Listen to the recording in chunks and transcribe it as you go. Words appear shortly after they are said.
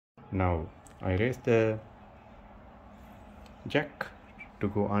Now I raise the jack to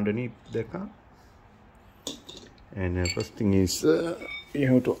go underneath the car, and first thing is you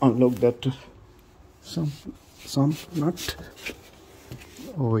have to unlock that some nut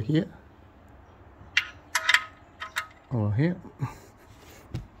over here,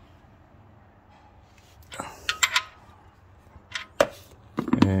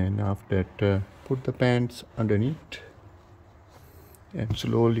 and after that put the pants underneath and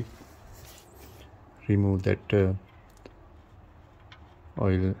slowly remove that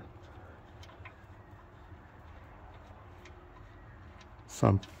oil,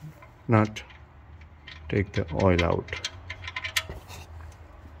 some nut, take the oil out.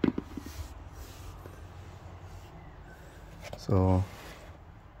 So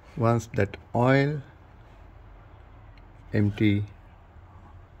once that oil empty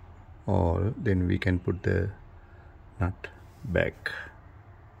all, then we can put the nut back.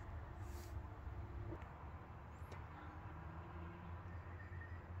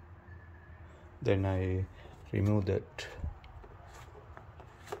 Then I remove the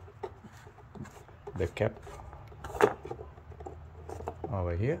cap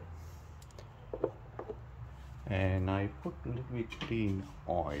over here, and I put a little bit clean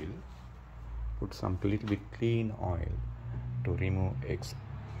oil, little bit clean oil to remove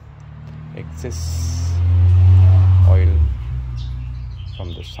excess oil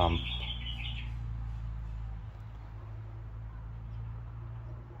from the sump.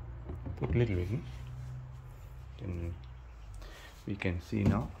 Put a little bit, then we can see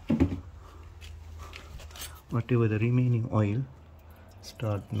now whatever the remaining oil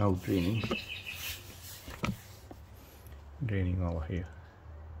start now draining over here.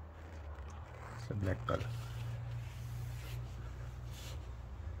 It's a black color.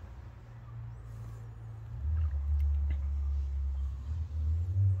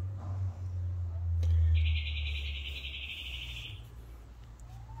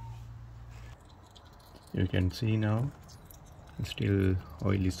 You can see now still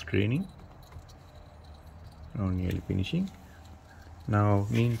oil is draining, now nearly finishing. Now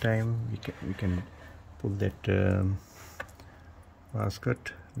meantime we can pull that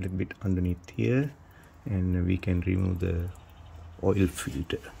basket a little bit underneath here, and we can remove the oil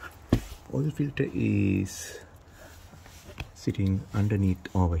filter. Oil filter is sitting underneath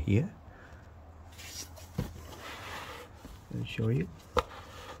over here. I'll show you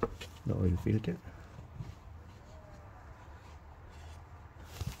the oil filter.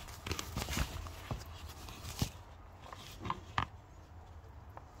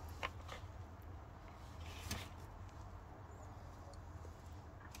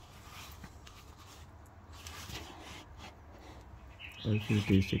 Oil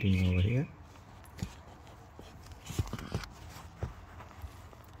filter is sitting over here.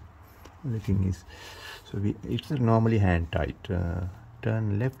 The thing is, so it's normally hand tight.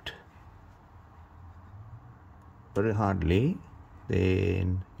 Turn left very hardly,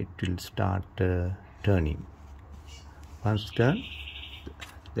 then it will start turning. Once turn,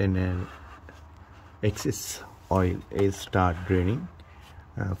 then excess oil is start draining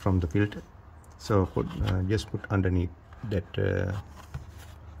from the filter. So just put underneath that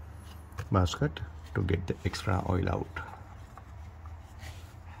basket to get the extra oil out.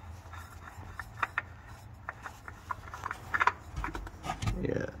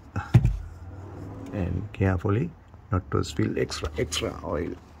 Yeah, and carefully not to spill extra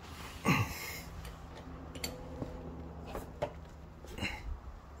oil.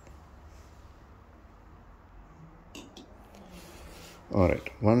 Alright,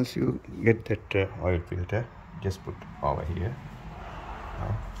 once you get that oil filter, just put over here.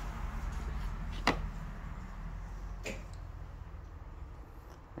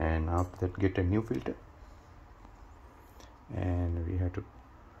 And after that, get a new filter, and we have to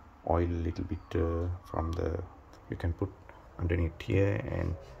oil a little bit from the, you can put underneath here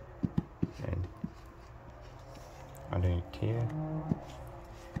and underneath here,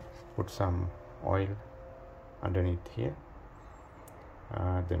 put some oil underneath here,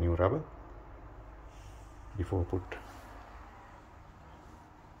 the new rubber, before put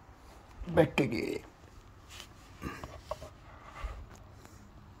back again.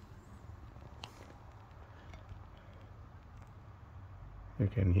 You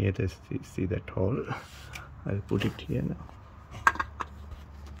can hear this, see that hole. I'll put it here now.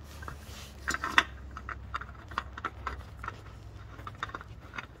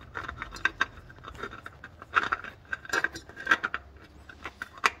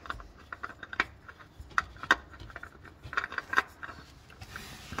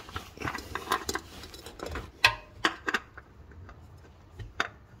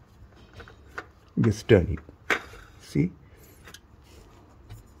 Just turn it. See,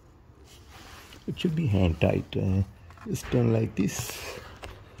 it should be hand tight. Just turn like this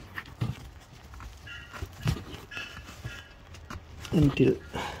until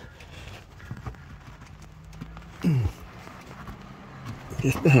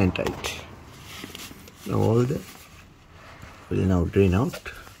just the hand tight. Now all the will now drain out.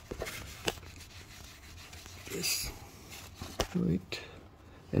 Yes, do it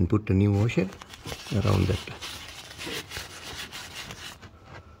and put a new washer around that.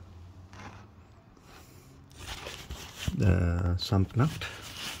 The sump nut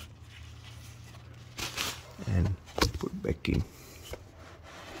and put back in.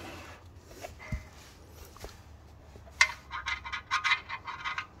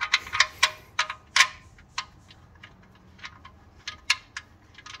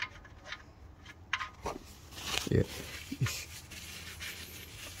 Yeah,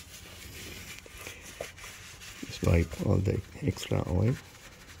 just wipe all the extra oil.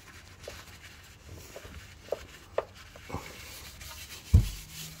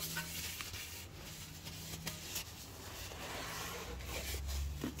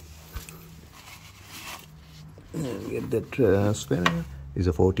 And get that spanner. Is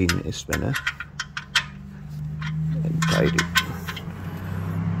a 14 spanner and tight it.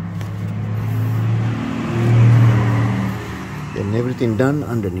 Then everything done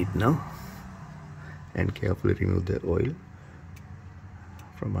underneath now, and carefully remove the oil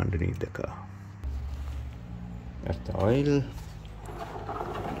from underneath the car. That's the oil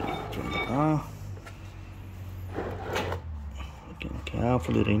from the car. You can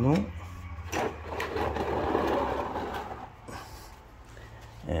carefully remove,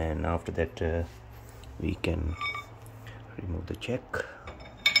 and after that we can remove the jack.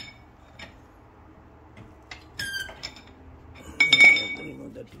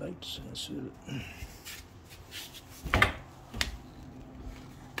 Remove that lights as well.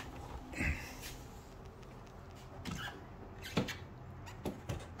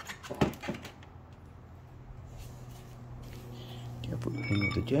 Carefully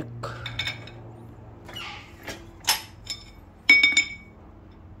remove the jack.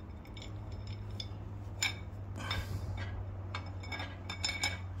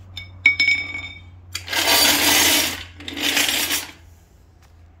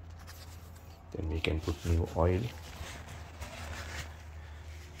 Then we can put new oil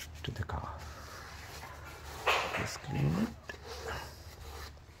to the car. Just clean it.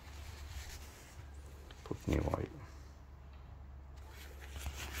 Put new oil.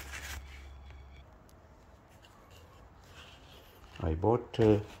 I bought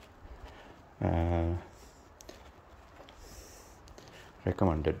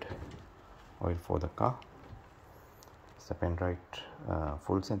recommended oil for the car. It's a Penrite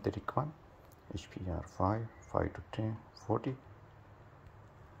full synthetic one, HPR 5 to 10, 40.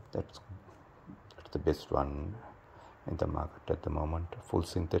 That's the best one in the market at the moment, full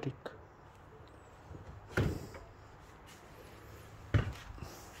synthetic.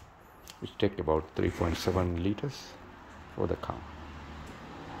 Which take about 3.7 liters for the car.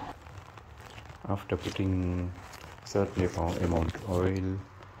 After putting certain amount of oil,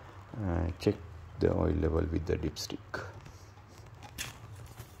 check the oil level with the dipstick.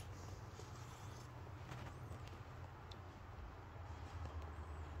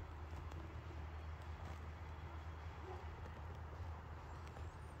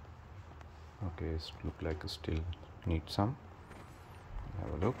 Okay, it look like it still needs some.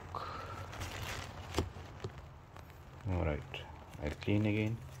 Have a look. Alright, I'll clean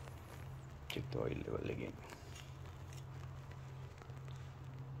again. Check the oil level again.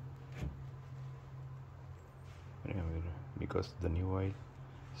 Remember, because the new oil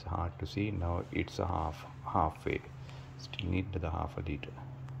is hard to see, now it's a halfway. Still need the half a liter.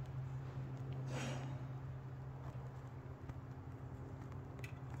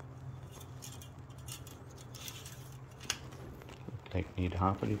 Like need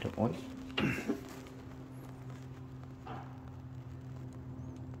half a liter oil.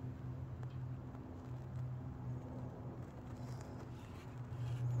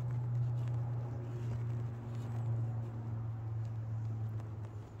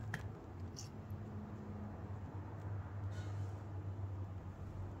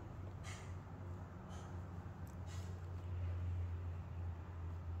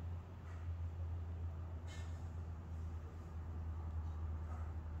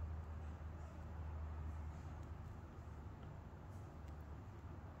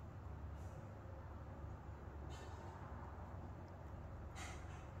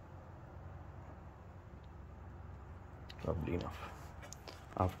 Probably enough.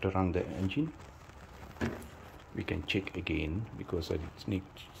 After run the engine, we can check again, because it needs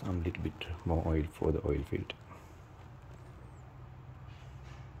some little bit more oil for the oil filter.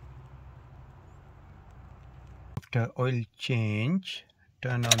 After oil change,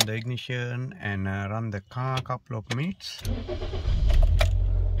 turn on the ignition and run the car a couple of minutes.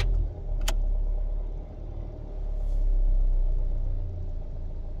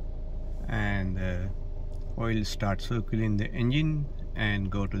 And the oil starts circulating the engine and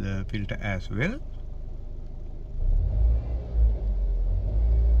go to the filter as well.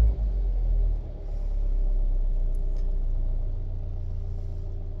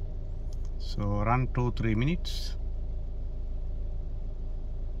 So run 2-3 minutes.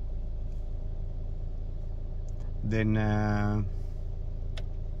 Then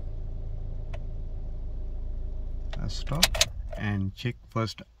stop and check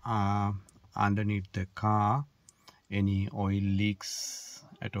first underneath the car any oil leaks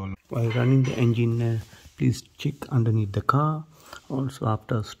at all. While running the engine, please check underneath the car. Also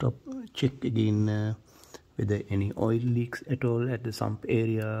after stop, check again whether any oil leaks at all at the sump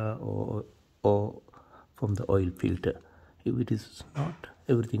area or from the oil filter. If it is not,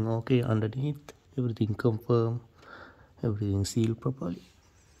 everything okay underneath, everything confirm, everything sealed properly.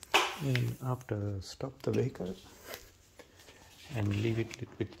 And after stop the vehicle and leave it a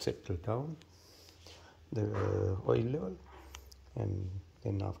little bit settle down the oil level, and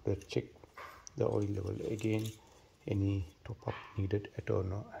then after check the oil level again, any top up needed at all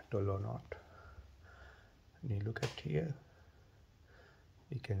or not. And you look at here,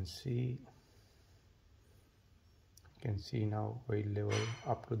 you can see now oil level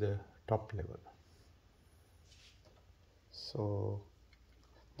up to the top level. So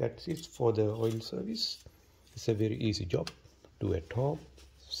that's it for the oil service. It's a very easy job, do at home,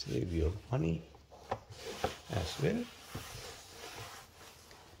 save your money as well.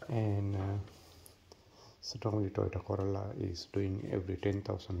 And so normally Toyota Corolla is doing every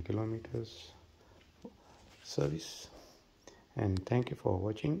 10,000 kilometers service. And thank you for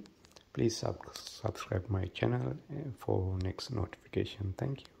watching. Please subscribe my channel for next notification.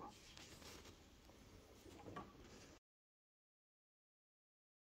 Thank you.